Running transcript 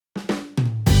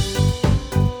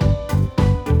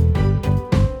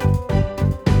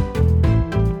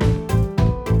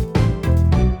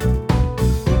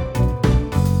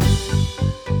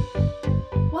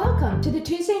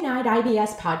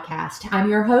IBS podcast. I'm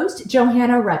your host,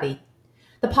 Johanna Rubby.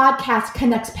 The podcast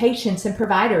connects patients and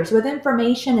providers with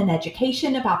information and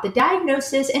education about the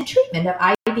diagnosis and treatment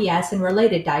of IBS and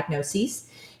related diagnoses.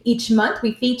 Each month,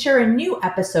 we feature a new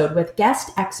episode with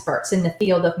guest experts in the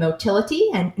field of motility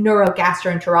and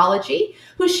neurogastroenterology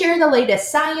who share the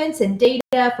latest science and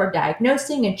data for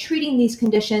diagnosing and treating these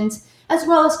conditions, as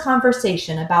well as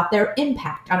conversation about their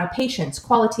impact on a patient's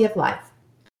quality of life.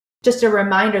 Just a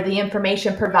reminder, the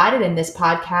information provided in this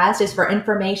podcast is for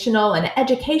informational and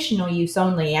educational use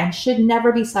only and should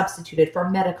never be substituted for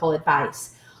medical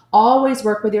advice. Always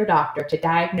work with your doctor to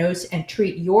diagnose and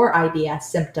treat your IBS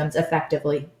symptoms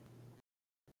effectively.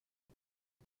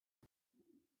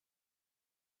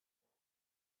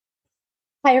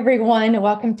 Hi, everyone.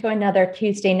 Welcome to another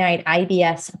Tuesday night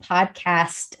IBS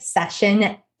podcast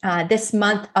session. This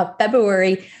month of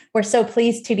February, we're so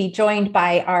pleased to be joined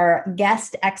by our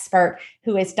guest expert,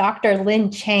 who is Dr.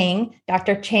 Lynn Chang.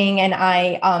 Dr. Chang and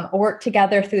I work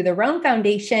together through the Rome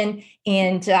Foundation,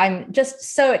 and I'm just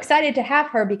so excited to have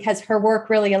her because her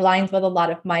work really aligns with a lot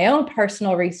of my own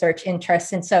personal research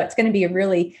interests. And so it's going to be a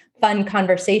really fun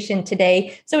conversation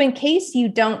today. So in case you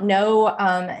don't know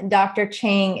Dr.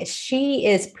 Chang, she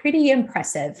is pretty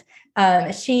impressive.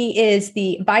 She is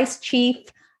the Vice Chief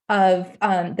of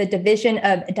the Division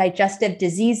of Digestive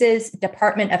Diseases,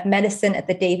 Department of Medicine at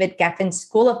the David Geffen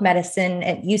School of Medicine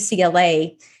at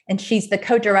UCLA. And she's the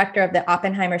co-director of the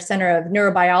Oppenheimer Center of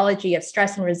Neurobiology of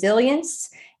Stress and Resilience,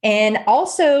 and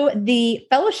also the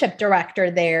fellowship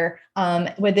director there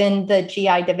within the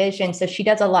GI division. So she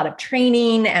does a lot of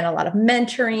training and a lot of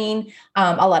mentoring,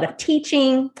 a lot of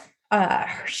teaching.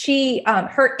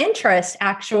 Her interests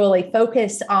actually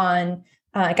focus on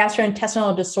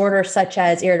gastrointestinal disorders such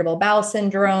as irritable bowel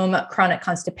syndrome, chronic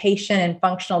constipation, and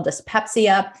functional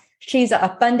dyspepsia. She's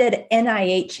a funded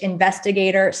NIH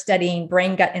investigator studying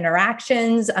brain-gut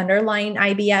interactions underlying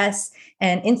IBS.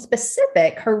 And in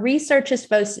specific, her research is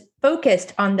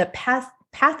focused on the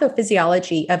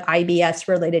pathophysiology of IBS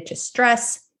related to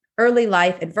stress, early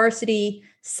life adversity,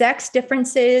 sex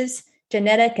differences,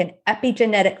 genetic and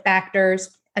epigenetic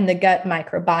factors, and the gut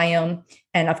microbiome,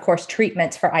 and of course,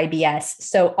 treatments for IBS.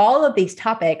 So all of these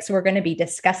topics we're going to be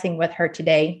discussing with her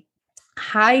today.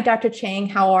 Hi, Dr. Chang.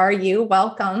 How are you?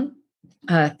 Welcome.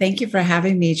 Thank you for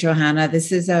having me, Johanna.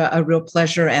 This is a real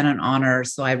pleasure and an honor.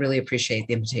 So I really appreciate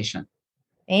the invitation.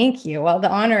 Thank you. Well, the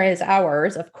honor is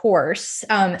ours, of course.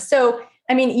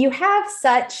 You have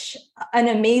such an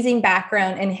amazing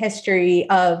background and history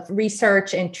of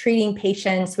research and treating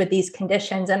patients with these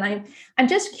conditions. And I'm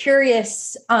just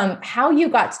curious how you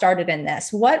got started in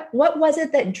this. What was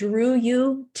it that drew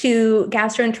you to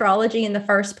gastroenterology in the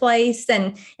first place?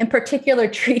 And in particular,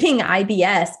 treating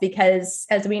IBS, because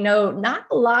as we know, not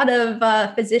a lot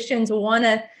of physicians want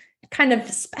to kind of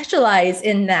specialize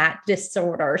in that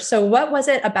disorder. So what was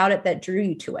it about it that drew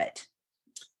you to it?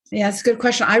 Yeah, it's a good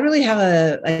question. I really have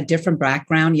a different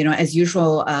background. You know, as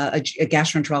usual, a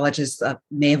gastroenterologist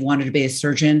may have wanted to be a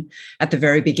surgeon at the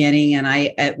very beginning. And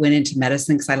I went into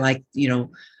medicine because I like,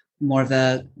 more of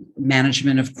the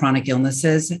management of chronic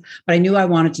illnesses. But I knew I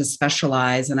wanted to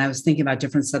specialize, and I was thinking about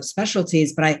different subspecialties.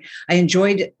 But I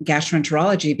enjoyed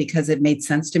gastroenterology because it made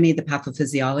sense to me, the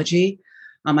pathophysiology.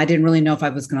 I didn't really know if I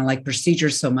was going to like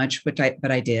procedures so much, but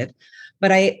I did.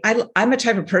 But I'm a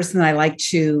type of person that I like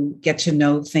to get to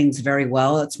know things very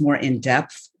well. It's more in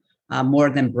depth, more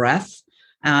than breadth.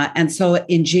 And so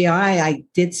in GI, I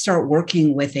did start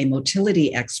working with a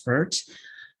motility expert.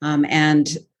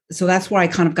 And so that's where I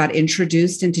kind of got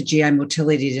introduced into GI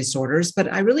motility disorders.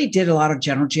 But I really did a lot of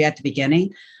general GI at the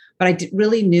beginning. But I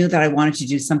really knew that I wanted to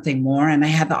do something more. And I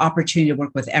had the opportunity to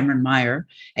work with Emran Meyer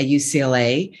at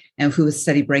UCLA, and who has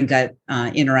studied brain-gut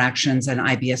interactions and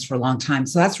IBS for a long time.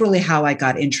 So that's really how I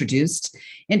got introduced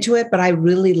into it. But I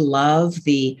really love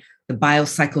the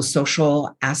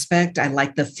biopsychosocial aspect. I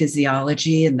like the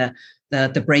physiology and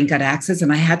the brain-gut axis.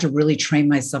 And I had to really train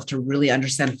myself to really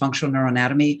understand functional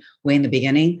neuroanatomy way in the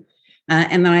beginning.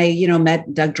 And then I,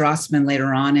 met Doug Drossman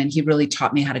later on, and he really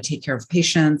taught me how to take care of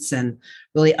patients and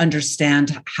really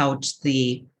understand about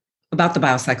the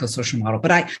biopsychosocial model.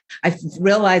 But I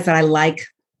realized that I like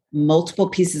multiple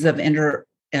pieces of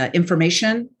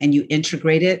information, and you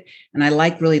integrate it. And I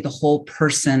like really the whole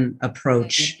person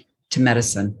approach to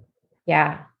medicine.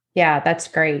 Yeah, that's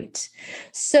great.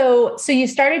 So you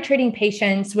started treating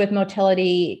patients with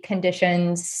motility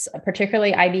conditions,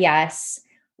 particularly IBS.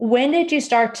 When did you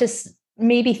start to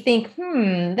maybe think,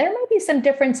 there might be some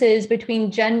differences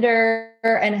between gender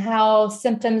and how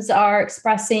symptoms are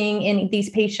expressing in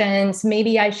these patients?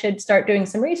 Maybe I should start doing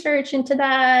some research into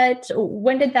that.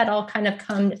 When did that all kind of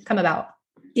come about?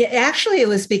 Yeah, actually, it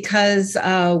was because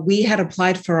we had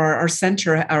applied for our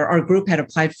center, our group had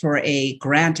applied for a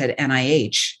grant at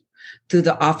NIH through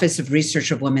the Office of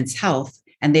Research of Women's Health,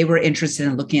 and they were interested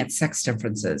in looking at sex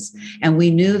differences. And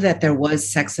we knew that there was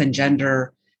sex and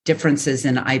gender differences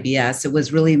in IBS. It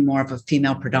was really more of a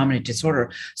female predominant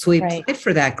disorder. So we applied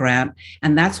for that grant,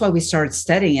 and that's why we started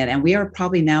studying it. And we are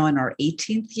probably now in our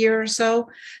 18th year or so.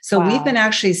 So we've been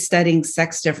actually studying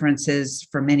sex differences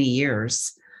for many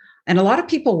years. And a lot of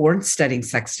people weren't studying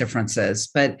sex differences,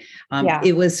 but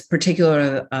it was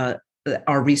particular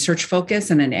our research focus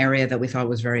and an area that we thought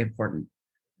was very important.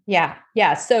 Yeah.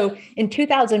 Yeah. So in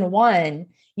 2001,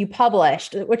 you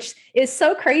published, which is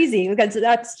so crazy because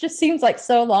that just seems like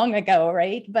so long ago,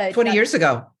 right? But 20 years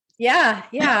ago. Yeah.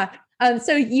 Yeah.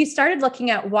 So you started looking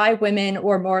at why women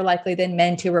were more likely than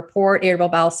men to report irritable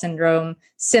bowel syndrome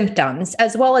symptoms,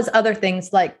 as well as other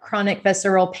things like chronic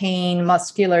visceral pain,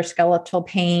 musculoskeletal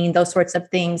pain, those sorts of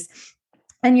things.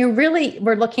 And you really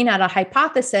were looking at a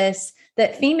hypothesis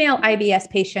that female IBS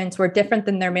patients were different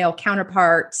than their male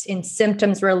counterparts in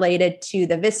symptoms related to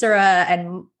the viscera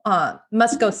and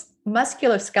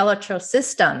musculoskeletal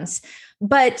systems.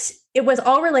 But it was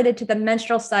all related to the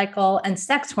menstrual cycle and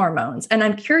sex hormones. And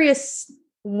I'm curious,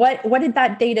 what did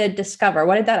that data discover?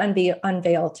 What did that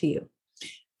unveil to you?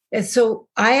 And so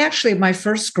my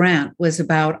first grant was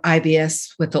about IBS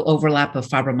with the overlap of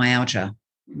fibromyalgia,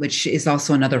 which is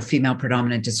also another female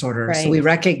predominant disorder. Right. So we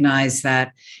recognized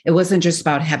that it wasn't just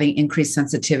about having increased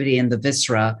sensitivity in the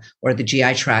viscera or the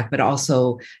GI tract, but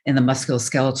also in the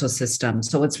musculoskeletal system.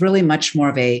 So it's really much more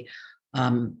of a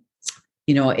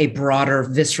broader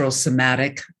visceral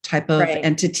somatic type of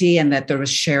entity, and that there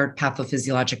was shared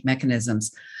pathophysiologic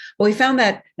mechanisms. But we found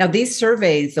that now these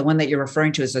surveys, the one that you're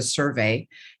referring to is a survey.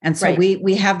 And so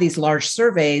we have these large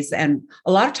surveys, and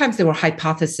a lot of times they were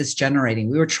hypothesis generating.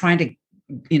 We were trying to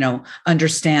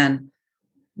understand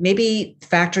maybe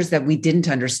factors that we didn't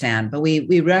understand, but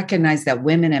we recognize that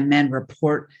women and men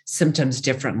report symptoms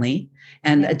differently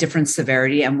and a different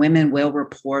severity, and women will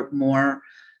report more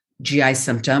GI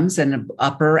symptoms and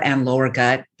upper and lower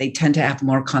gut. They tend to have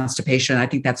more constipation. I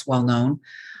think that's well known.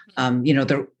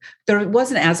 There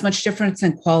wasn't as much difference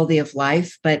in quality of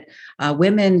life, but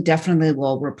women definitely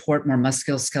will report more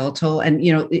musculoskeletal. And,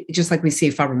 just like we see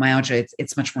fibromyalgia,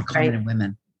 it's much more common in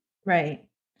women. Right.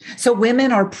 So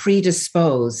women are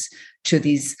predisposed to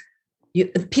these.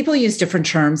 People use different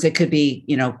terms. It could be,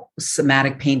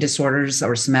 somatic pain disorders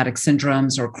or somatic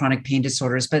syndromes or chronic pain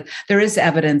disorders. But there is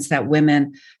evidence that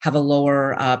women have a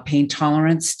lower pain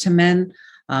tolerance to men,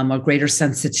 or greater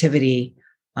sensitivity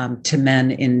to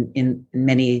men in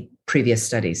many previous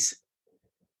studies.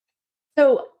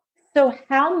 So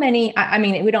how many, I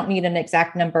mean, we don't need an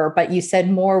exact number, but you said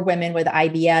more women with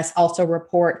IBS also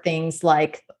report things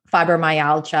like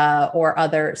fibromyalgia or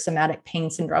other somatic pain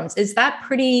syndromes. Is that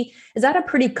a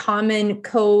pretty common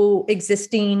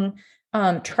coexisting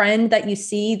trend that you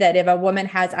see, that if a woman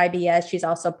has IBS, she's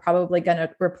also probably going to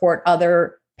report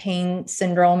other pain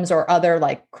syndromes, or other,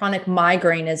 like chronic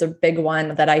migraine is a big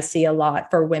one that I see a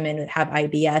lot for women who have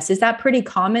IBS. Is that pretty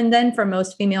common then for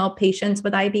most female patients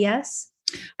with IBS?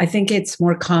 I think it's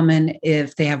more common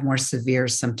if they have more severe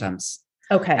symptoms.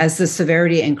 Okay. As the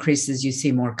severity increases, you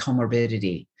see more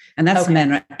comorbidity, and that's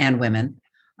men and women.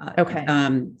 Okay.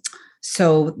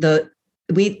 So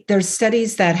there's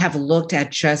studies that have looked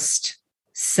at just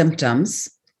symptoms,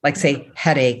 like say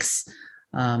headaches,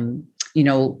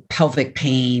 pelvic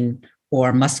pain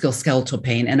or musculoskeletal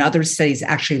pain, and other studies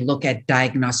actually look at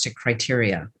diagnostic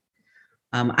criteria.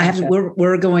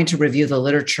 We're going to review the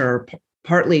literature,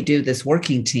 partly do this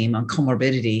working team on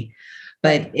comorbidity.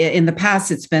 But in the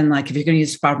past, it's been like, if you're going to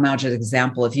use fibromyalgia as an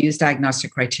example, if you use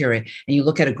diagnostic criteria and you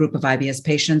look at a group of IBS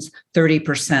patients,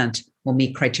 30% will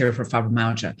meet criteria for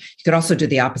fibromyalgia. You could also do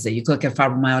the opposite. You could look at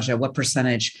fibromyalgia, what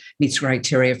percentage meets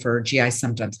criteria for GI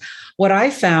symptoms. What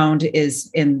I found is,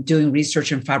 in doing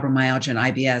research in fibromyalgia and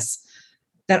IBS,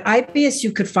 that IBS,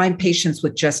 you could find patients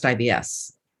with just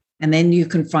IBS. And then you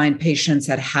can find patients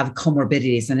that have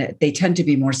comorbidities, and they tend to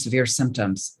be more severe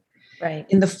symptoms. Right.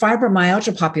 In the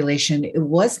fibromyalgia population, it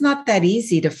was not that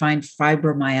easy to find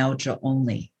fibromyalgia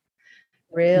only.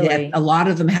 Really? Yet a lot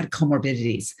of them had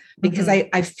comorbidities, because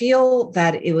I feel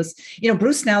that it was,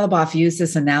 Bruce Naliboff used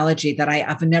this analogy that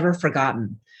I've never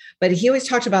forgotten, but he always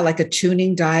talked about like a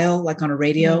tuning dial, like on a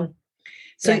radio. Mm-hmm.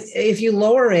 So if you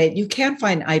lower it, you can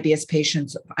find IBS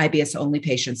patients, IBS only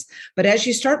patients. But as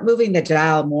you start moving the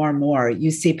dial more and more, you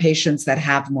see patients that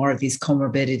have more of these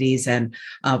comorbidities, and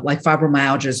like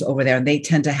fibromyalgia is over there, and they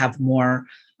tend to have more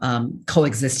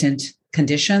coexistent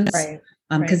conditions.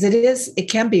 Because it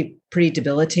can be pretty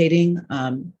debilitating.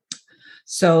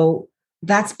 So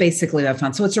that's basically what I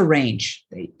found. So it's a range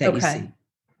that you see.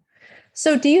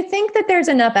 So do you think that there's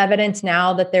enough evidence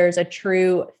now that there's a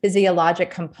true physiologic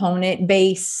component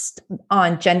based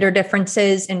on gender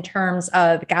differences in terms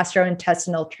of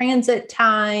gastrointestinal transit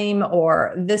time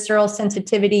or visceral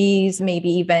sensitivities, maybe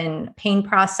even pain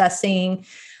processing,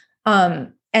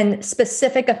 and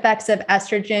specific effects of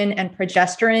estrogen and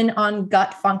progesterone on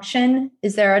gut function?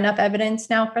 Is there enough evidence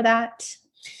now for that?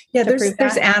 Yeah,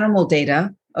 there's animal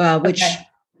data, which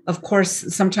of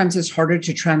course sometimes it's harder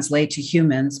to translate to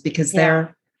humans because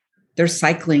their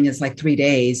cycling is like 3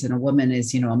 days and a woman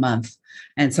is, a month.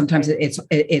 And sometimes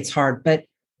it's hard, but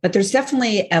there's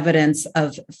definitely evidence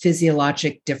of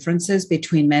physiologic differences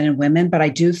between men and women, but I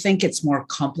do think it's more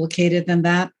complicated than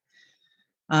that.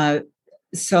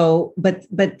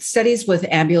 But studies with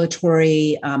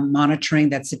ambulatory monitoring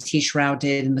that Satish Rao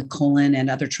did in the colon and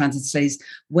other transit studies,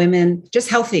 women, just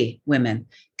healthy women,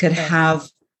 could have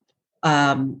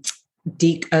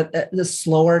the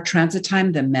slower transit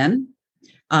time than men.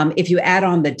 If you add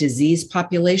on the disease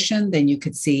population, then you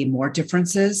could see more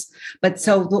differences. But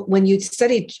so when you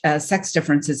study sex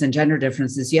differences and gender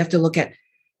differences, you have to look at,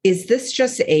 is this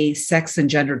just a sex and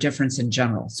gender difference in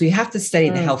general? So you have to study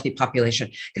the healthy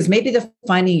population, because maybe the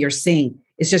finding you're seeing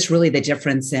is just really the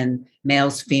difference in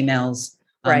males, females,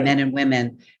 men and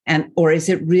women. Or is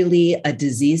it really a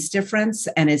disease difference?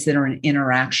 And is there an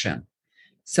interaction?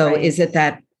 So is it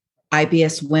that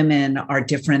IBS women are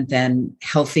different than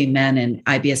healthy men and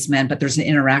IBS men, but there's an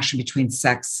interaction between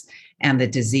sex and the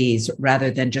disease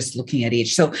rather than just looking at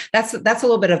each? So that's a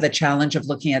little bit of the challenge of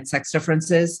looking at sex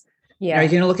differences. Yeah. Are you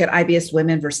going to look at IBS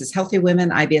women versus healthy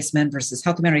women, IBS men versus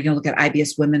healthy men? Are you going to look at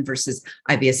IBS women versus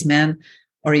IBS men?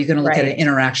 Or are you going to look at an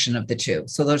interaction of the two?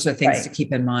 So those are things to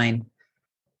keep in mind.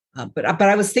 But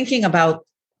I was thinking about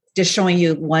just showing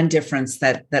you one difference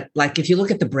that like if you look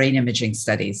at the brain imaging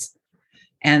studies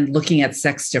and looking at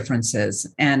sex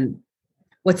differences, and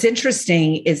what's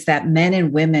interesting is that men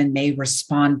and women may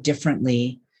respond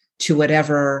differently to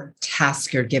whatever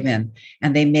task you're given,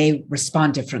 and they may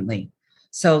respond differently.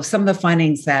 So some of the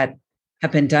findings that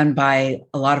have been done by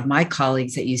a lot of my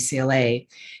colleagues at UCLA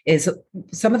is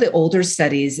some of the older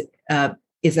studies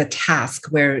is a task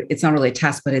where it's not really a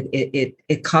task, but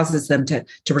it causes them to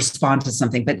respond to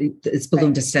something, but it's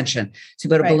balloon distension. So you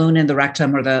put a balloon in the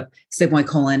rectum or the sigmoid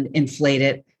colon, inflate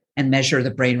it, and measure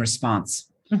the brain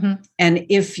response. Mm-hmm. And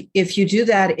if you do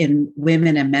that in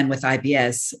women and men with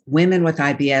IBS, women with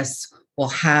IBS will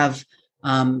have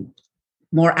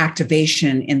more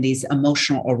activation in these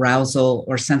emotional arousal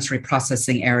or sensory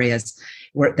processing areas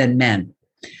than men.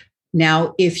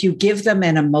 Now, if you give them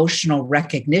an emotional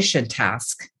recognition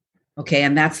task,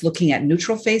 and that's looking at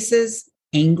neutral faces,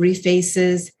 angry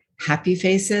faces, happy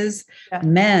faces,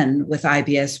 men with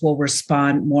IBS will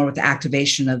respond more with the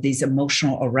activation of these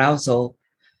emotional arousal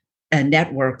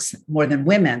networks more than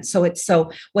women. So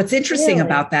what's interesting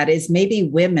about that is maybe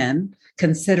women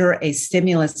consider a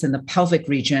stimulus in the pelvic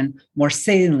region more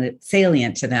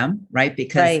salient to them, right?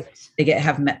 Because they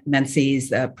have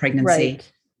menses, pregnancy.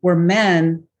 Where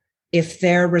men, if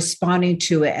they're responding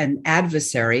to an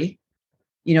adversary,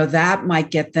 that might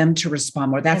get them to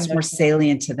respond more. That's more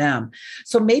salient to them.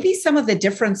 So maybe some of the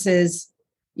differences,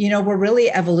 were really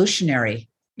evolutionary,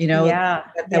 that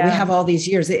we have all these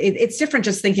years. It's different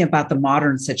just thinking about the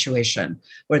modern situation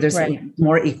where there's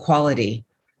more equality.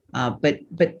 But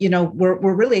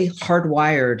we're really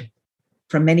hardwired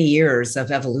from many years of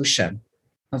evolution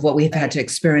of what we've had to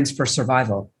experience for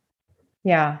survival.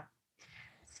 Yeah.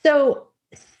 So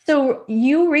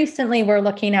you recently were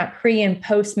looking at pre and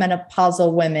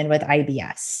postmenopausal women with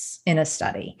IBS in a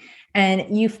study,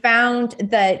 and you found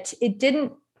that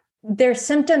their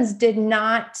symptoms did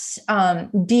not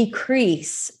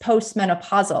decrease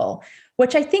postmenopausal,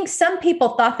 which I think some people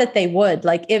thought that they would.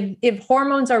 Like if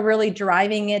hormones are really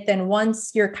driving it, then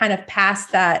once you're kind of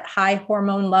past that high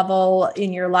hormone level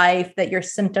in your life, that your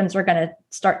symptoms are going to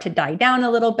start to die down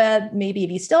a little bit. Maybe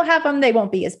if you still have them, they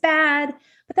won't be as bad.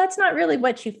 But that's not really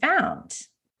what you found.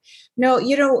 No,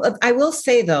 I will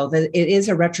say, though, that it is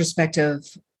a retrospective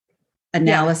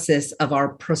analysis of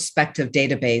our prospective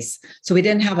database. So we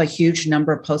didn't have a huge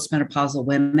number of postmenopausal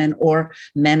women or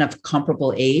men of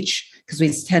comparable age, because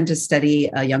we tend to study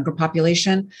a younger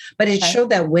population. But it showed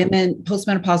that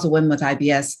postmenopausal women with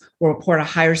IBS will report a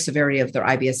higher severity of their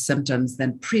IBS symptoms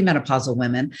than premenopausal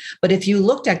women. But if you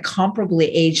looked at comparably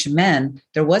aged men,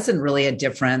 there wasn't really a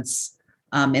difference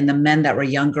in the men that were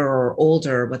younger or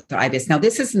older with their IBS. Now,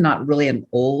 this is not really an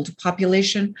old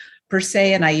population. per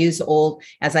se. And I use old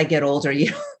as I get older,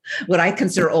 what I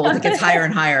consider old, it gets higher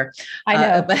and higher. I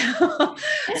know.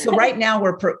 So right now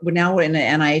we're in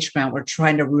an NIH grant. We're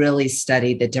trying to really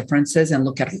study the differences and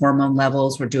look at hormone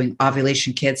levels. We're doing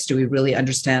ovulation kits. Do we really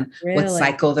understand what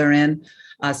cycle they're in?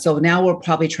 So now we'll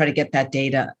probably try to get that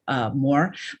data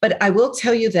more. But I will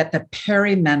tell you that the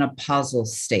perimenopausal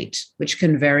state, which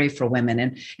can vary for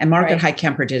women, and Margaret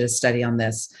Heitkamper did a study on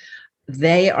this,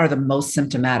 they are the most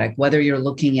symptomatic, whether you're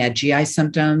looking at GI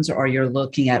symptoms or you're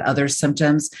looking at other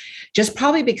symptoms, just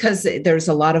probably because there's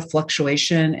a lot of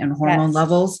fluctuation in hormone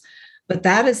levels. But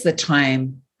that is the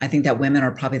time I think that women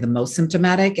are probably the most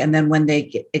symptomatic. And then when they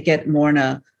get more in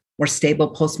a more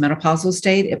stable postmenopausal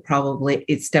state,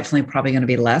 it's definitely probably going to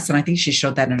be less. And I think she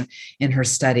showed that in her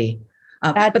study.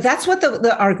 But that's what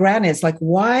our grant is. Like,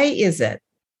 why is it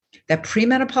that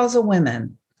premenopausal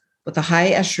women with the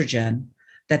high estrogen,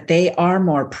 that they are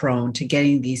more prone to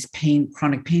getting these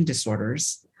chronic pain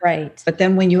disorders? Right. But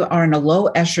then when you are in a low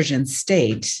estrogen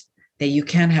state, that you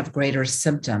can have greater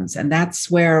symptoms. And that's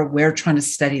where we're trying to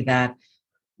study that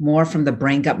more from the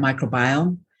brain gut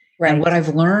microbiome. Right. And what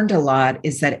I've learned a lot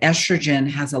is that estrogen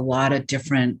has a lot of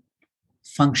different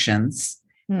functions,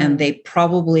 and they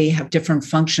probably have different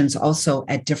functions also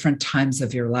at different times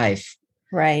of your life.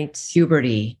 Right.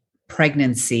 Puberty,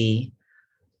 pregnancy,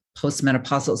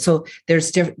 postmenopausal. So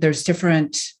there's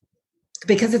different,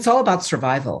 because it's all about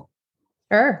survival.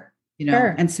 Sure.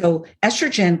 And so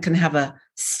estrogen can have a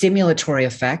stimulatory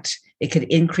effect. It could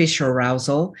increase your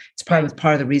arousal. It's probably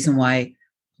part of the reason why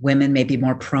women may be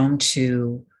more prone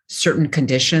to certain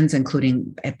conditions,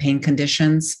 including pain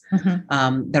conditions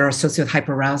that are associated with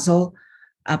hyperarousal.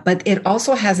 But it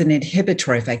also has an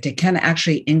inhibitory effect. It can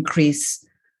actually increase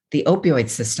the opioid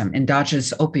system,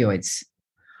 endogenous opioids.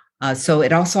 So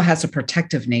it also has a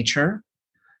protective nature.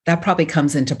 That probably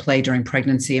comes into play during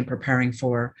pregnancy and preparing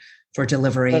for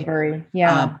delivery.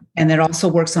 Yeah. And it also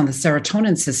works on the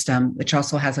serotonin system, which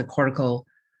also has a cortical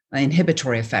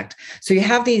inhibitory effect. So you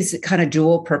have these kind of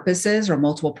dual purposes or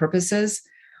multiple purposes.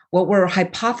 What we're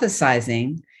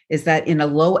hypothesizing is that in a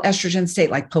low estrogen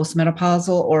state, like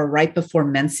postmenopausal or right before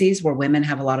menses, where women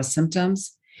have a lot of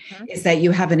symptoms, is that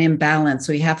you have an imbalance.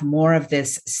 So you have more of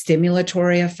this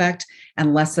stimulatory effect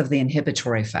and less of the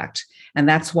inhibitory effect. And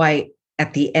that's why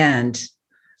at the end,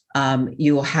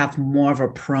 you will have more of a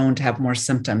prone to have more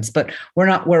symptoms. But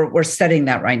we're studying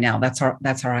that right now. That's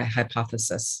our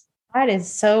hypothesis. That is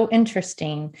so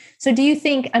interesting. So do you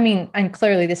think, and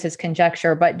clearly this is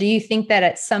conjecture, but do you think that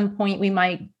at some point we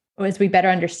might, as we better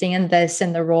understand this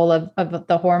and the role of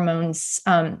the hormones,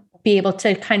 be able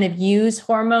to kind of use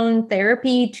hormone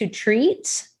therapy to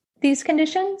treat these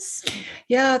conditions?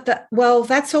 Yeah,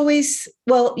 that's always,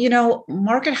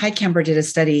 Margaret Heitkamper did a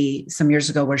study some years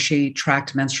ago where she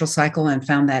tracked menstrual cycle and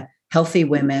found that healthy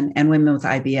women and women with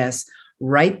IBS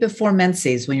right before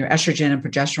menses, when your estrogen and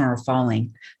progesterone are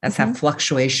falling, that's that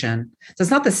fluctuation. So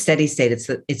it's not the steady state, it's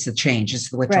the change,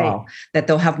 it's the withdrawal, that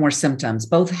they'll have more symptoms,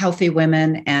 both healthy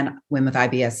women and women with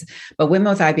IBS. But women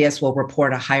with IBS will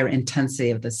report a higher intensity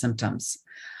of the symptoms.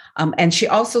 And she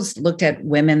also looked at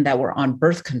women that were on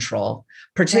birth control,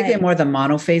 particularly more the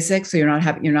monophasic. So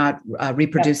you're not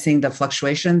reproducing the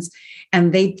fluctuations,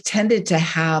 and they tended to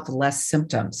have less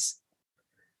symptoms.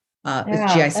 With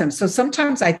GI symptoms. So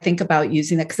sometimes I think about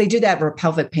using that because they do that for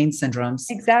pelvic pain syndromes.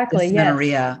 Exactly.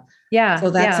 Dysmenorrhea. Yeah. So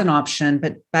that's an option,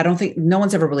 but I don't think no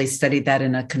one's ever really studied that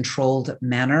in a controlled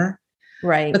manner.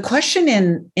 Right. The question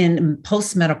in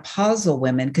postmenopausal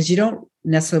women, because you don't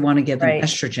necessarily want to give them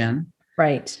estrogen.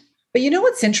 Right. But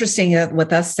what's interesting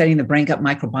with us studying the brain gut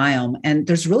microbiome, and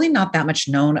there's really not that much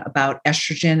known about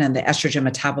estrogen and the estrogen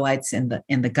metabolites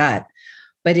in the gut.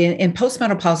 But in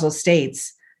postmenopausal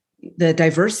states, the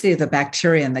diversity of the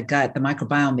bacteria in the gut, the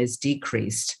microbiome, is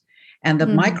decreased. And the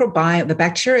microbiome, the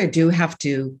bacteria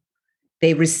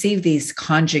they receive these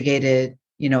conjugated,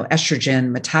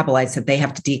 estrogen metabolites that they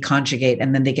have to deconjugate,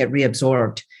 and then they get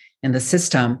reabsorbed in the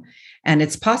system. And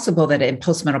it's possible that in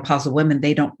postmenopausal women,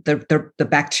 the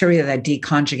bacteria that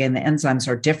deconjugate and the enzymes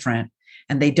are different,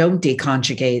 and they don't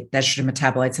deconjugate the estrogen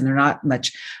metabolites, and they're not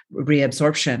much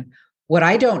reabsorption. What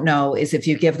I don't know is if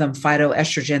you give them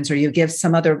phytoestrogens or you give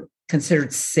some other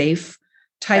considered safe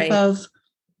type of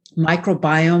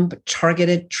microbiome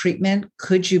targeted treatment,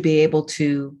 could you be able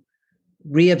to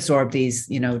reabsorb these,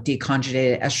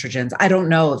 deconjugated estrogens? I don't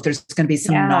know if there's going to be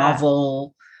some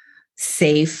novel,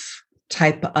 safe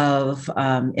type of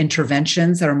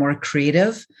interventions that are more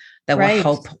creative that will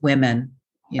help women,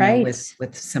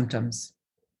 with symptoms.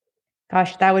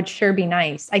 Gosh, that would sure be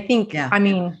nice. I think,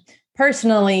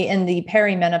 personally, in the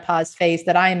perimenopause phase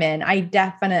that I'm in, I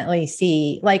definitely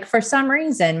see, like, for some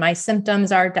reason, my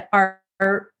symptoms are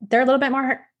they're a little bit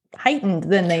more heightened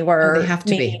than they Oh, they were have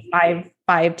to maybe be.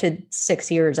 5 to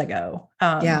 6 years ago.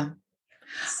 Yeah.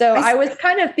 So I, I was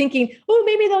kind of thinking, oh,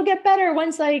 maybe they'll get better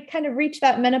once I kind of reach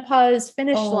that menopause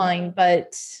finish oh, line,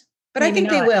 but but I maybe think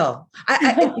they not. will.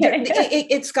 Okay.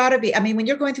 It's got to be. I mean, when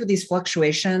you're going through these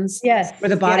fluctuations Yes. where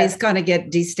the body's Yes. going to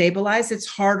get destabilized, it's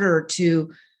harder to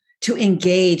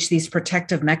engage these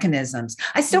protective mechanisms.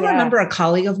 I still Yeah. remember a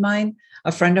colleague of mine,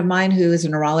 a friend of mine who is a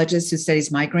neurologist who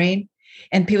studies migraine,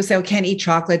 and people say, "Oh, can't eat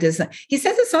chocolate." He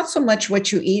says it's not so much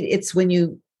what you eat; it's when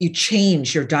you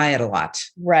change your diet a lot.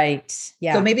 Right. So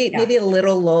Yeah. maybe a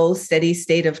little low, steady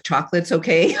state of chocolate's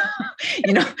okay.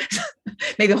 you know,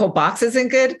 maybe a whole box isn't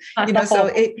good. Not the So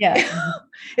whole. Yeah.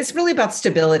 it's really about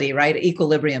stability, right?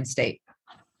 Equilibrium state.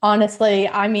 Honestly,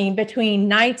 I mean, between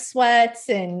night sweats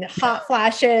and hot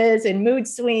flashes and mood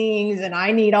swings, and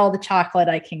I need all the chocolate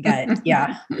I can get.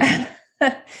 Yeah.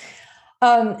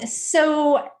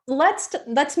 So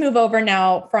let's move over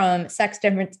now from sex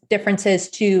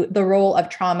differences to the role of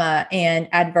trauma and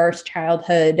adverse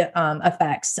childhood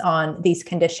effects on these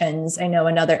conditions. I know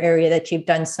another area that you've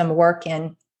done some work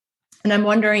in, and I'm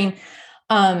wondering,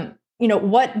 what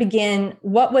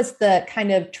was the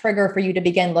kind of trigger for you to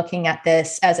begin looking at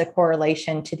this as a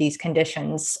correlation to these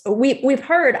conditions? We've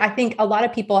heard, I think a lot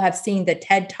of people have seen the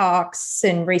TED Talks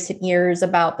in recent years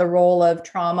about the role of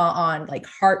trauma on like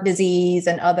heart disease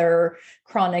and other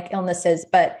chronic illnesses.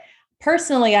 But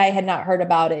personally, I had not heard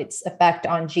about its effect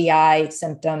on GI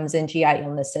symptoms and GI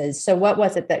illnesses. So what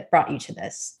was it that brought you to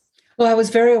this? Well, I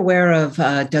was very aware of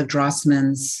Doug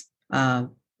Drossman's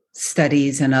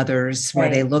studies and others where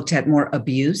they looked at more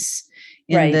abuse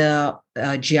in the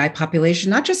GI population,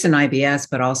 not just in IBS,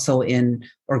 but also in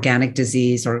organic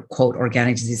disease or quote,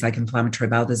 organic disease like inflammatory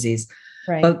bowel disease.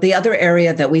 Right. But the other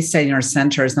area that we study in our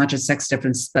center is not just sex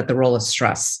difference, but the role of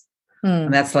stress.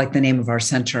 And that's like the name of our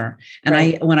center.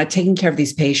 And when I taking care of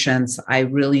these patients, I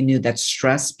really knew that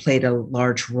stress played a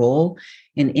large role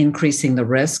in increasing the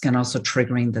risk and also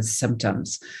triggering the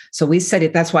symptoms. So we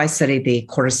studied, that's why I studied the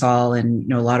cortisol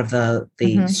and a lot of the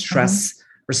stress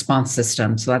response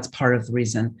system. So that's part of the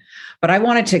reason. But I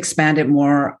wanted to expand it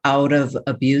more out of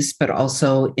abuse, but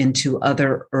also into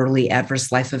other early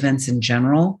adverse life events in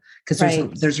general, because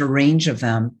there's a range of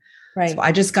them. Right. So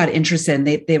I just got interested, and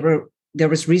there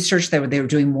was research that they were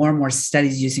doing more and more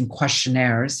studies using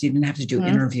questionnaires. You didn't have to do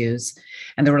interviews.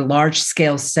 And there were large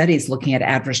scale studies looking at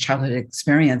adverse childhood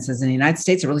experiences in the United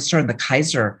States. It really started in the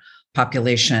Kaiser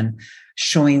population,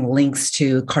 showing links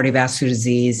to cardiovascular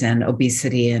disease and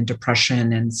obesity and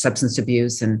depression and substance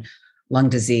abuse and lung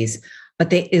disease.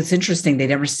 But it's interesting, they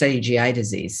never studied GI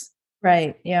disease.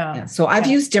 Right, yeah. So I've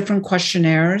used different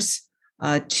questionnaires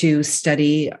to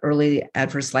study early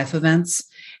adverse life events.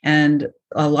 And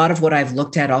a lot of what I've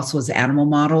looked at also is animal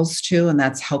models too, and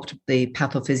that's helped the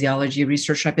pathophysiology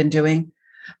research I've been doing.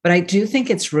 But I do think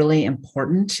it's really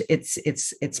important.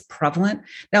 It's prevalent.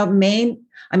 Now, many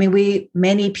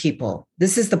people,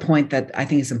 this is the point that I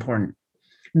think is important.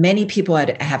 Many people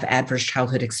have adverse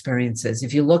childhood experiences.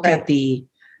 If you look at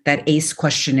that ACE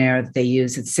questionnaire that they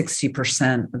use, it's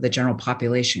 60% of the general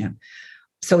population.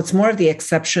 So it's more of the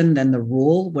exception than the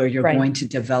rule where you're going to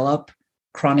develop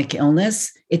chronic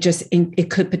illness.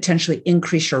 It could potentially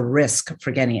increase your risk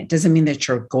for getting it. Doesn't mean that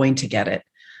you're going to get it.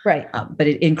 Right. But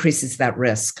it increases that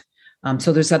risk.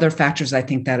 So there's other factors I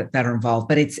think that are involved,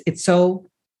 but it's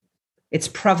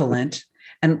prevalent.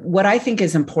 And what I think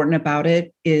is important about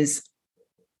it is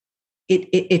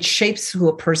it shapes who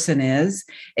a person is,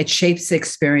 it shapes the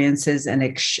experiences, and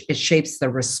it shapes the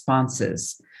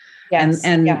responses. Yes.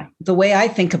 And the way I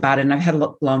think about it, and I've had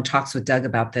long talks with Doug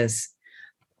about this,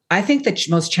 I think the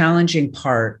most challenging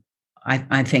part,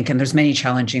 I think, and there's many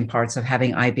challenging parts of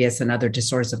having IBS and other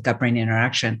disorders of gut-brain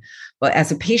interaction, but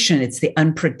as a patient, it's the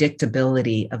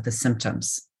unpredictability of the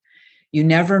symptoms. You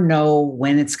never know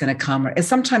when it's going to come.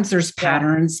 Sometimes there's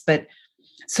patterns, but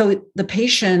so the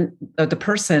patient or the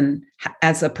person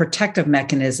as a protective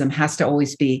mechanism has to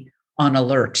always be on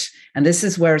alert. And this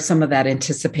is where some of that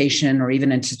anticipation or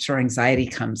even anxiety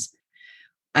comes.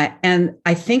 And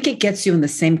I think it gets you in the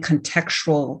same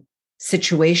contextual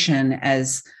situation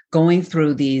as going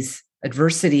through these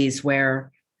adversities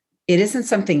where it isn't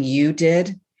something you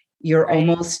did. You're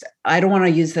almost, I don't want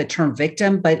to use the term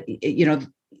victim, but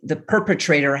the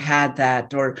perpetrator had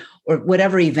that or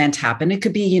whatever event happened. It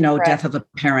could be, death of a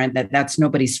parent, that's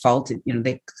nobody's fault.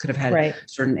 They could have had a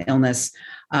certain illness.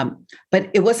 But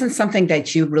it wasn't something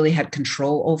that you really had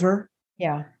control over.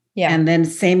 Yeah. Yeah. And then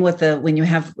same with when you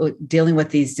have dealing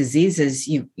with these diseases,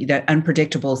 that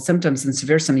unpredictable symptoms and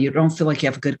severe symptoms, you don't feel like you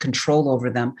have good control over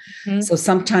them. Mm-hmm. So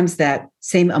sometimes that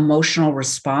same emotional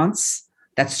response,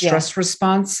 that stress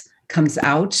response comes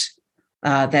out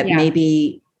that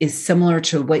maybe is similar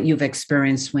to what you've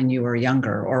experienced when you were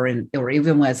younger or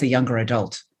even as a younger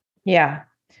adult. Yeah.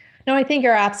 No, I think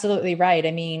you're absolutely right.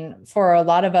 I mean, for a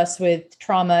lot of us with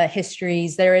trauma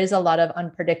histories, there is a lot of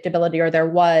unpredictability, or there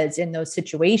was in those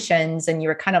situations, and you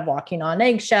were kind of walking on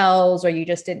eggshells, or you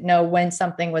just didn't know when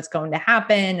something was going to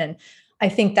happen. And I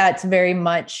think that's very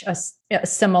much a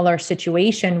similar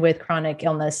situation with chronic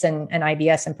illness and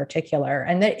IBS in particular.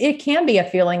 And it can be a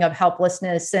feeling of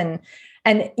helplessness and,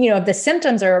 if the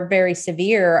symptoms are very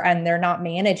severe and they're not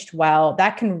managed well,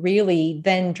 that can really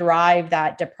then drive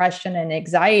that depression and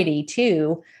anxiety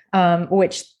too,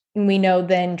 which we know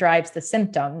then drives the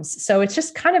symptoms. So it's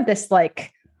just kind of this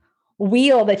like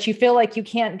wheel that you feel like you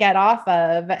can't get off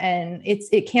of. And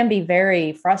it can be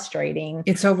very frustrating.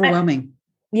 It's overwhelming.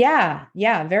 Yeah,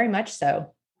 very much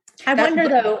so. I wonder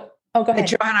though. Oh, go ahead.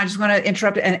 Joanne, I just want to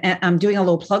interrupt, and I'm doing a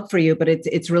little plug for you, but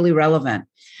it's really relevant.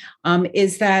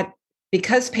 Is that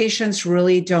because patients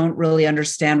don't really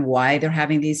understand why they're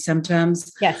having these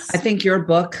symptoms. Yes. I think your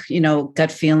book, Gut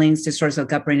Feelings, Disorders of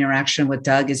Gut-Brain Interaction with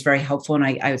Doug is very helpful. And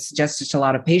I would suggest it to a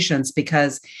lot of patients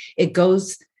because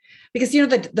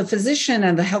the physician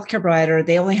and the healthcare provider,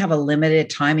 they only have a limited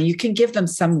time and you can give them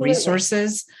some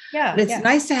resources. Yeah. But it's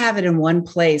nice to have it in one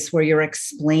place where you're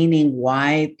explaining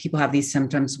why people have these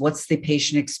symptoms. What's the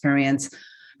patient experience?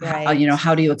 Right.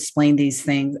 How do you explain these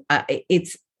things?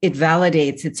 It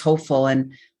validates, it's hopeful.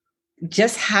 And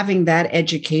just having that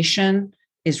education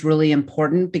is really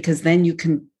important because then you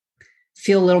can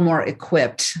feel a little more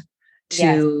equipped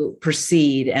to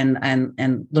proceed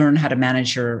and learn how to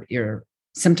manage your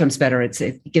symptoms better.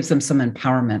 It gives them some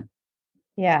empowerment.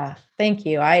 Yeah. Thank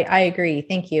you. I agree.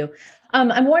 Thank you.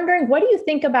 I'm wondering, what do you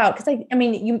think about, because I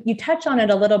mean, you touch on it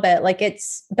a little bit, like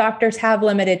doctors have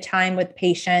limited time with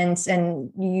patients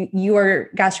and you are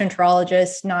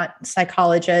gastroenterologists, not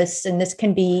psychologists. And this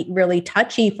can be really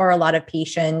touchy for a lot of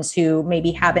patients who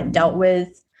maybe haven't dealt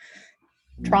with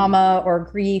trauma or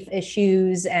grief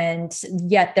issues, and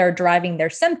yet they're driving their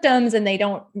symptoms and they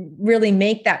don't really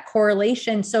make that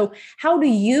correlation. So how do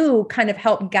you kind of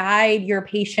help guide your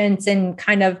patients in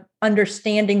kind of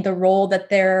understanding the role that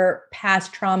their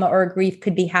past trauma or grief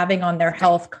could be having on their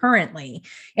health currently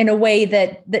in a way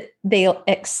that they'll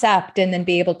accept and then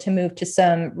be able to move to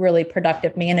some really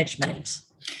productive management?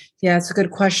 Yeah, it's a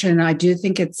good question. I do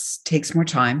think it takes more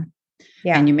time.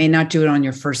 Yeah. And you may not do it on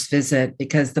your first visit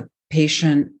because the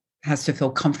patient has to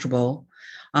feel comfortable.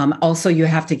 Also, you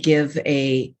have to give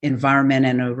a environment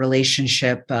and a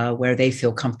relationship where they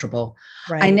feel comfortable.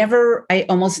 Right. I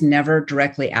almost never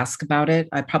directly ask about it.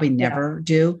 I probably never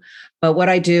do. But what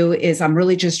I do is I'm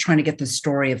really just trying to get the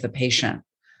story of the patient.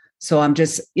 So I'm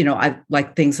just, I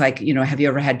like things like, have you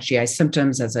ever had GI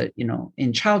symptoms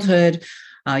in childhood?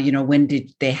 When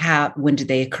did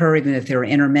they occur, even if they were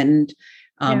intermittent?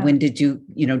 When did you,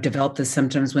 develop the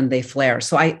symptoms, when they flare?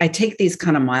 So I take these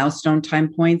kind of milestone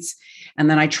time points, and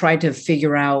then I try to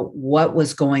figure out what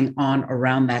was going on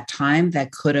around that time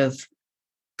that could have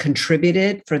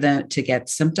contributed for them to get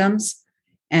symptoms.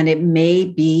 And it may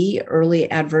be early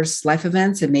adverse life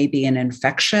events. It may be an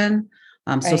infection.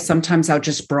 So sometimes I'll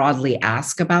just broadly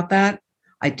ask about that.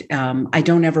 I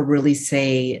don't ever really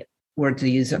say word to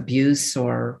use abuse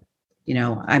or,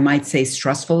 I might say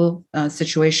stressful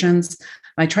situations.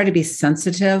 I try to be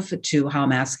sensitive to how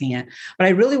I'm asking it, but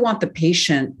I really want the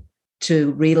patient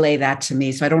to relay that to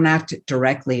me. So I don't act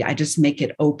directly. I just make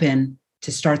it open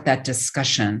to start that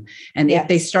discussion. And if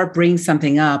they start bringing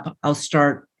something up, I'll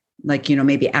start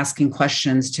maybe asking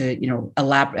questions to,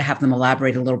 have them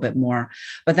elaborate a little bit more,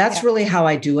 but that's really how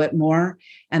I do it more.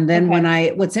 And then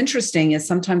what's interesting is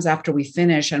sometimes after we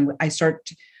finish and I start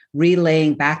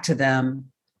relaying back to them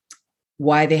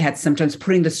why they had symptoms,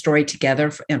 putting the story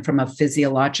together and from a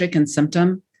physiologic and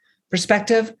symptom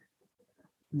perspective,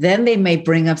 then they may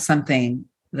bring up something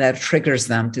that triggers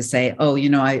them to say, oh,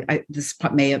 this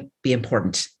may be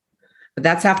important. But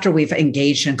that's after we've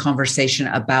engaged in conversation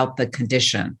about the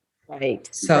condition. Right.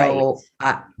 So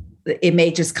it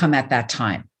may just come at that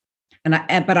time.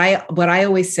 But what I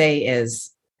always say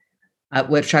is,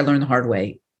 which I learned the hard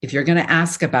way, if you're going to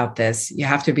ask about this, you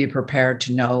have to be prepared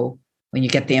to know when you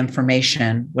get the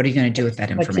information, what are you going to do with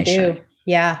that information? What to do.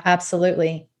 Yeah,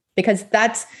 absolutely. Because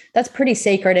that's pretty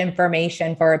sacred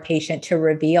information for a patient to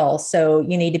reveal. So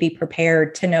you need to be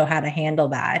prepared to know how to handle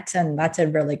that. And that's a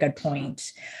really good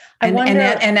point. And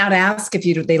now to ask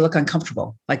if they look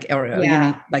uncomfortable, like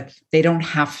they don't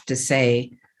have to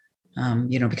say,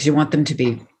 because you want them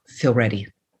to feel ready.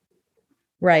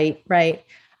 Right, right.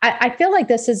 I feel like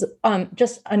this is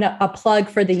just a plug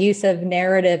for the use of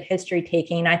narrative history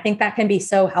taking. I think that can be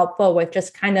so helpful with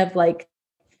just kind of like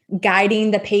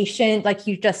guiding the patient, like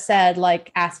you just said,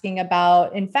 like asking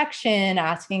about infection,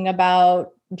 asking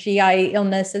about GI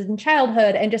illnesses in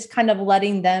childhood, and just kind of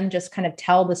letting them just kind of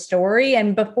tell the story.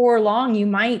 And before long, you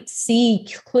might see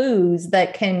clues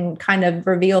that can kind of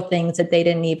reveal things that they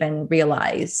didn't even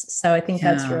realize. So I think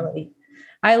that's really,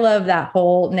 I love that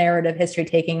whole narrative history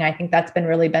taking. I think that's been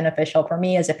really beneficial for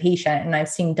me as a patient. And I've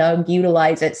seen Doug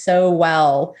utilize it so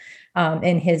well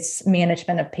in his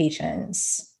management of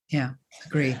patients. Yeah,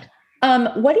 agreed.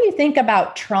 What do you think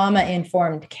about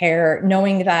trauma-informed care,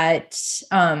 knowing that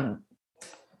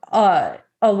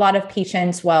a lot of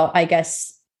patients, well, I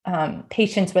guess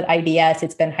patients with IBS,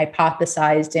 it's been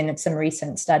hypothesized in some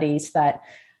recent studies that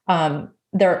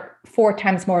they're 4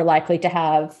 times more likely to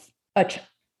have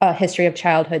a history of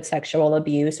childhood sexual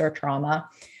abuse or trauma.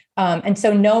 And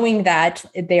so knowing that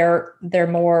they're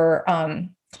more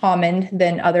common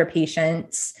than other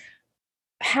patients,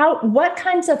 what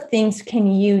kinds of things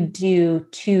can you do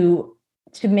to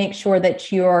make sure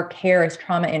that your care is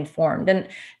trauma informed? And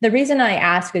the reason I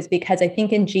ask is because I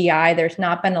think in GI, there's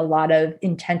not been a lot of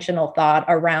intentional thought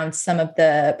around some of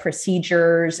the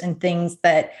procedures and things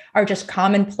that are just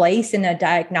commonplace in a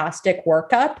diagnostic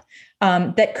workup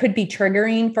that could be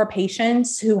triggering for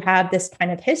patients who have this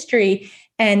kind of history.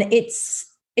 And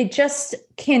it just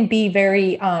can be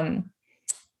very,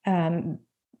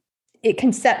 it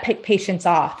can set patients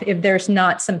off if there's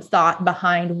not some thought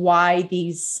behind why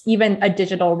even a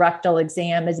digital rectal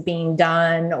exam is being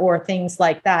done or things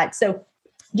like that. So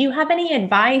do you have any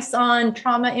advice on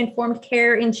trauma-informed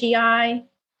care in GI?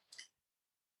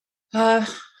 I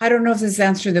don't know if this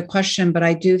answers the question, but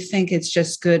I do think it's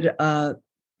just good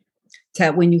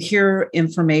that when you hear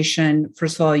information,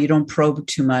 first of all, you don't probe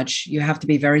too much. You have to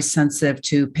be very sensitive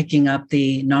to picking up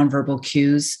the nonverbal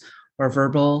cues or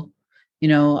verbal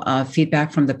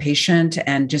feedback from the patient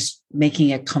and just making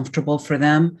it comfortable for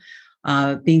them,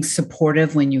 being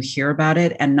supportive when you hear about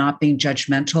it and not being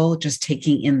judgmental, just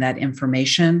taking in that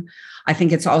information. I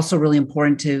think it's also really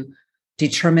important to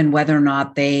determine whether or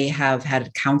not they have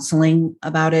had counseling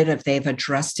about it, if they've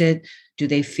addressed it. Do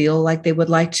they feel like they would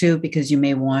like to? Because you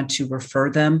may want to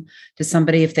refer them to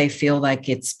somebody if they feel like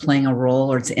it's playing a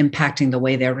role or it's impacting the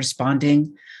way they're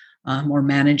responding. Or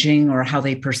managing or how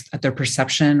their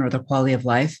perception or their quality of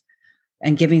life,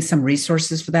 and giving some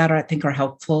resources for that, I think are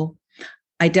helpful.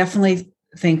 I definitely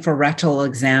think for rectal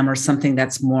exam or something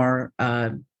that's more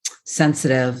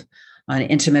sensitive, an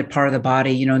intimate part of the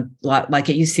body, like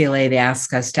at UCLA, they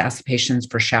ask us to ask patients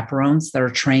for chaperones that are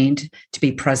trained to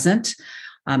be present.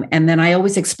 And then I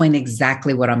always explain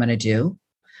exactly what I'm going to do.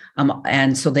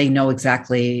 And so they know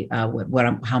exactly how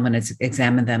I'm going to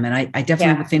examine them. And I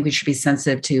definitely think we should be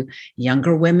sensitive to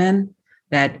younger women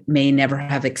that may never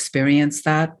have experienced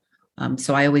that.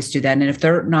 So I always do that. And if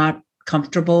they're not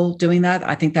comfortable doing that,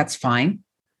 I think that's fine.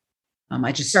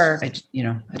 I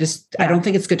don't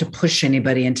think it's good to push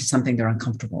anybody into something they're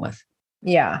uncomfortable with.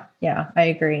 Yeah, I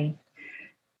agree.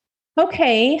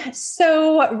 Okay,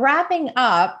 so wrapping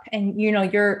up, and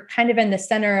you're kind of in the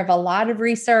center of a lot of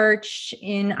research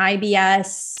in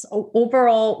IBS.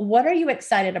 Overall, what are you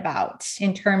excited about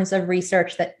in terms of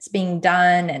research that's being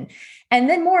done? And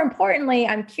then more importantly,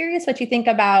 I'm curious what you think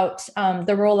about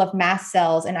the role of mast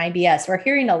cells in IBS. We're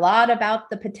hearing a lot about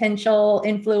the potential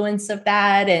influence of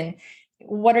that. And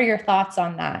what are your thoughts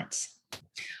on that?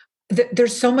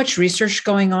 There's so much research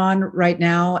going on right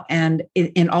now and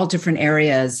in all different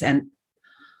areas. And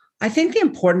I think the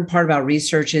important part about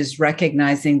research is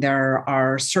recognizing there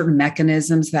are certain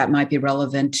mechanisms that might be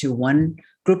relevant to one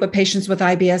group of patients with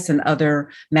IBS and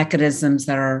other mechanisms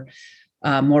that are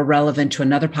more relevant to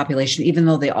another population, even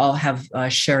though they all have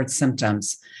shared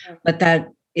symptoms. But that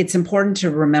it's important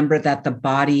to remember that the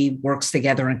body works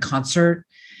together in concert.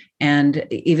 And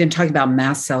even talking about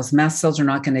mast cells are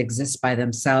not going to exist by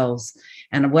themselves.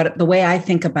 And the way I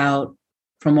think about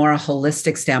from more a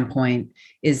holistic standpoint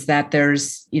is that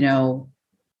there's, a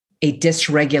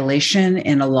dysregulation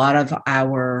in a lot of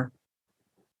our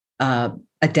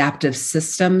adaptive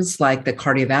systems, like the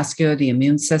cardiovascular, the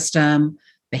immune system,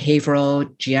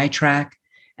 behavioral, GI tract.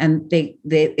 And they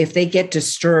if they get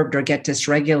disturbed or get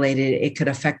dysregulated, it could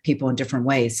affect people in different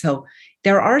ways. So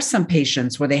there are some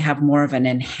patients where they have more of an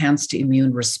enhanced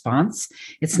immune response.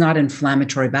 It's not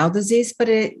inflammatory bowel disease, but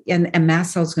and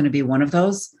mast cell is going to be one of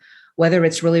those, whether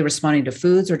it's really responding to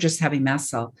foods or just having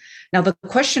mast cell. Now, the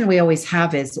question we always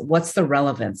have is, what's the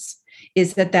relevance?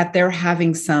 Is that they're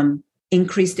having some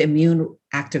increased immune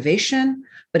activation,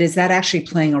 but is that actually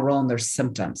playing a role in their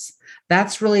symptoms?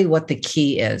 That's really what the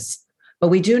key is. But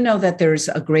we do know that there's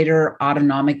a greater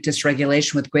autonomic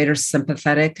dysregulation with greater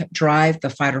sympathetic drive, the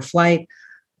fight or flight,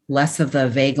 less of the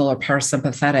vagal or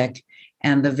parasympathetic.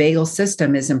 And the vagal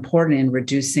system is important in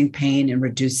reducing pain and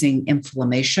reducing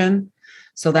inflammation.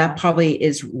 So that probably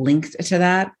is linked to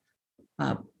that.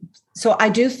 So I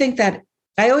do think that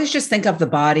I always just think of the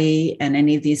body and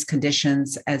any of these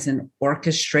conditions as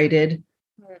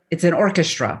it's an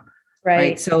orchestra,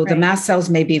 right? So the mast cells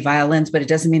may be violins, but it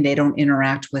doesn't mean they don't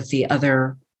interact with the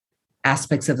other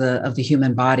aspects of the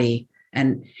human body.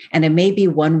 And it may be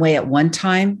one way at one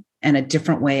time and a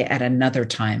different way at another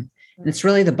time. And it's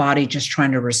really the body just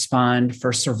trying to respond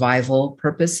for survival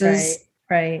purposes.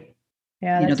 Right.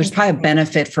 Yeah. There's probably a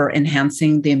benefit for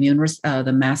enhancing the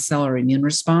the mast cell or immune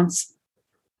response.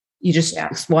 You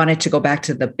just want it to go back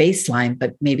to the baseline,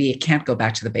 but maybe it can't go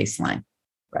back to the baseline.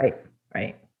 Right.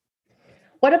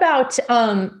 What about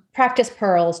practice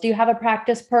pearls? Do you have a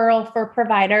practice pearl for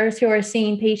providers who are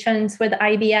seeing patients with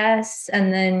IBS?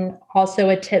 And then also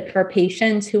a tip for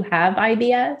patients who have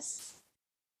IBS?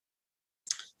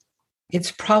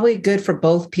 It's probably good for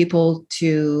both people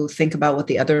to think about what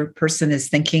the other person is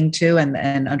thinking too,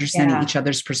 and understanding each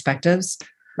other's perspectives.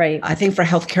 Right. I think for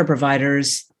healthcare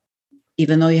providers,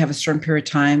 even though you have a certain period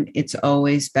of time, it's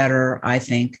always better, I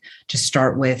think, to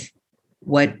start with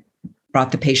what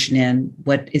brought the patient in,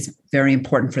 what is very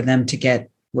important for them to get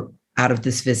out of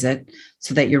this visit,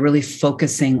 so that you're really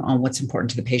focusing on what's important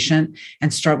to the patient,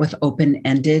 and start with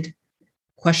open-ended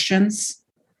questions.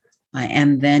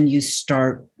 And then you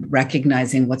start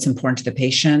recognizing what's important to the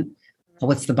patient,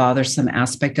 what's the bothersome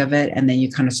aspect of it. And then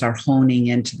you kind of start honing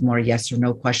into more yes or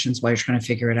no questions while you're trying to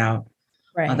figure it out.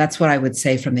 Right. That's what I would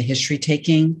say from the history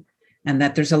taking, and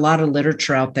that there's a lot of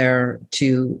literature out there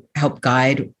to help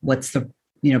guide what's the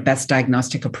best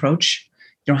diagnostic approach.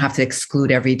 You don't have to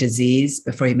exclude every disease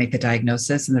before you make the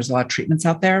diagnosis. And there's a lot of treatments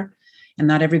out there, and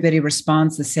not everybody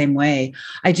responds the same way.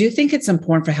 I do think it's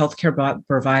important for healthcare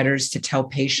providers to tell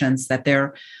patients that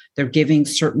they're giving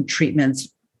certain treatments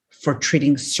for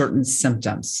treating certain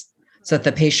symptoms, so that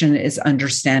the patient is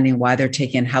understanding why they're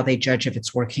taking, how they judge if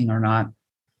it's working or not.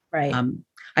 Right.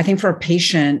 I think for a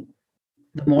patient,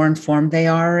 the more informed they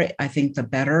are, I think the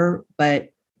better. But,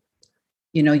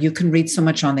 you can read so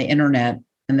much on the internet,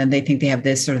 and then they think they have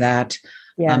this or that.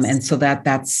 Yes. And so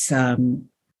that's, I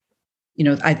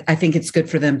think it's good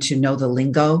for them to know the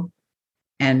lingo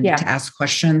and to ask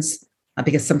questions,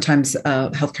 because sometimes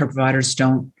healthcare providers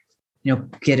don't,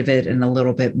 give it in a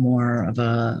little bit more of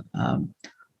a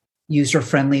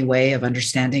user-friendly way of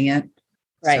understanding it.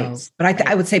 Right. So, but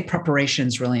I would say preparation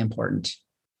is really important.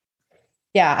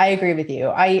 Yeah, I agree with you.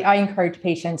 I encourage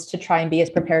patients to try and be as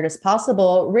prepared as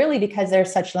possible, really, because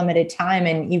there's such limited time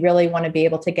and you really want to be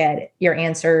able to get your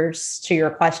answers to your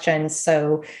questions.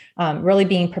 So really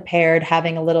being prepared,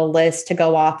 having a little list to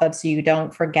go off of so you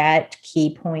don't forget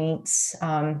key points.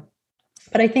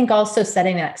 But I think also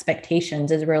setting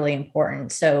expectations is really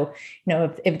important. So,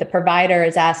 if the provider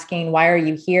is asking, why are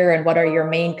you here and what are your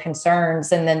main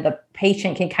concerns? And then the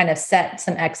patient can kind of set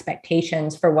some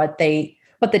expectations for what the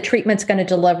treatment's going to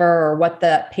deliver or what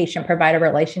the patient-provider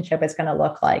relationship is going to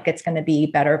look like. It's going to be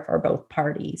better for both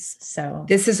parties. So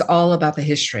this is all about the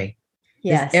history.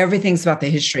 Yes. Everything's about the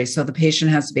history. So the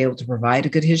patient has to be able to provide a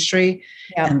good history,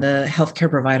 and the healthcare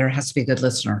provider has to be a good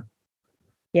listener.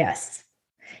 Yes.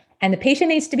 And the patient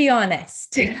needs to be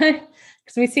honest,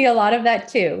 because we see a lot of that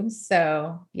too.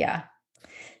 So yeah.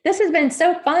 This has been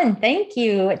so fun. Thank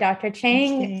you, Dr.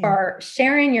 Chang, for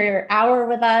sharing your hour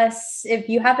with us. If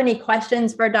you have any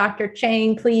questions for Dr.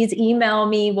 Chang, please email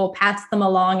me. We'll pass them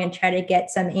along and try to get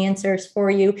some answers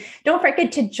for you. Don't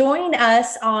forget to join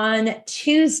us on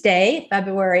Tuesday,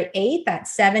 February 8th at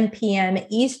 7 p.m.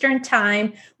 Eastern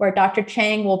Time, where Dr.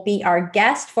 Chang will be our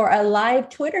guest for a live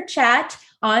Twitter chat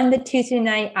on the Tuesday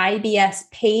Night IBS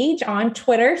page on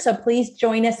Twitter. So please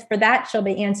join us for that. She'll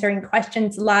be answering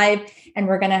questions live, and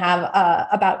we're going to have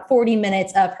about 40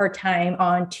 minutes of her time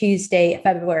on Tuesday,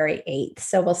 February 8th.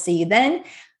 So we'll see you then.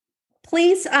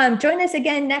 Please join us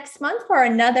again next month for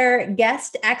another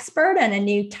guest expert and a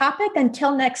new topic.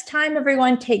 Until next time,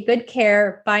 everyone, take good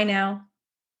care. Bye now.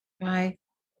 Bye.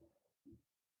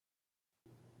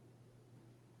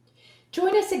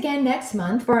 Join us again next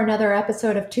month for another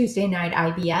episode of Tuesday Night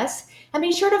IBS, and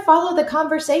be sure to follow the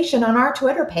conversation on our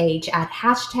Twitter page at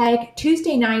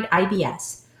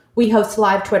 #TuesdayNightIBS. We host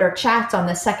live Twitter chats on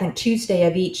the second Tuesday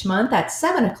of each month at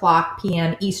 7:00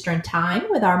 p.m. Eastern Time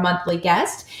with our monthly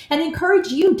guest, and encourage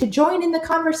you to join in the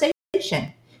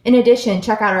conversation. In addition,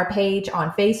 check out our page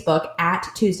on Facebook at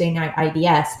Tuesday Night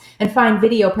IBS and find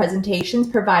video presentations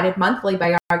provided monthly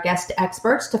by our guest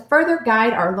experts to further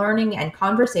guide our learning and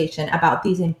conversation about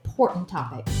these important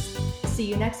topics. See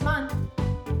you next month.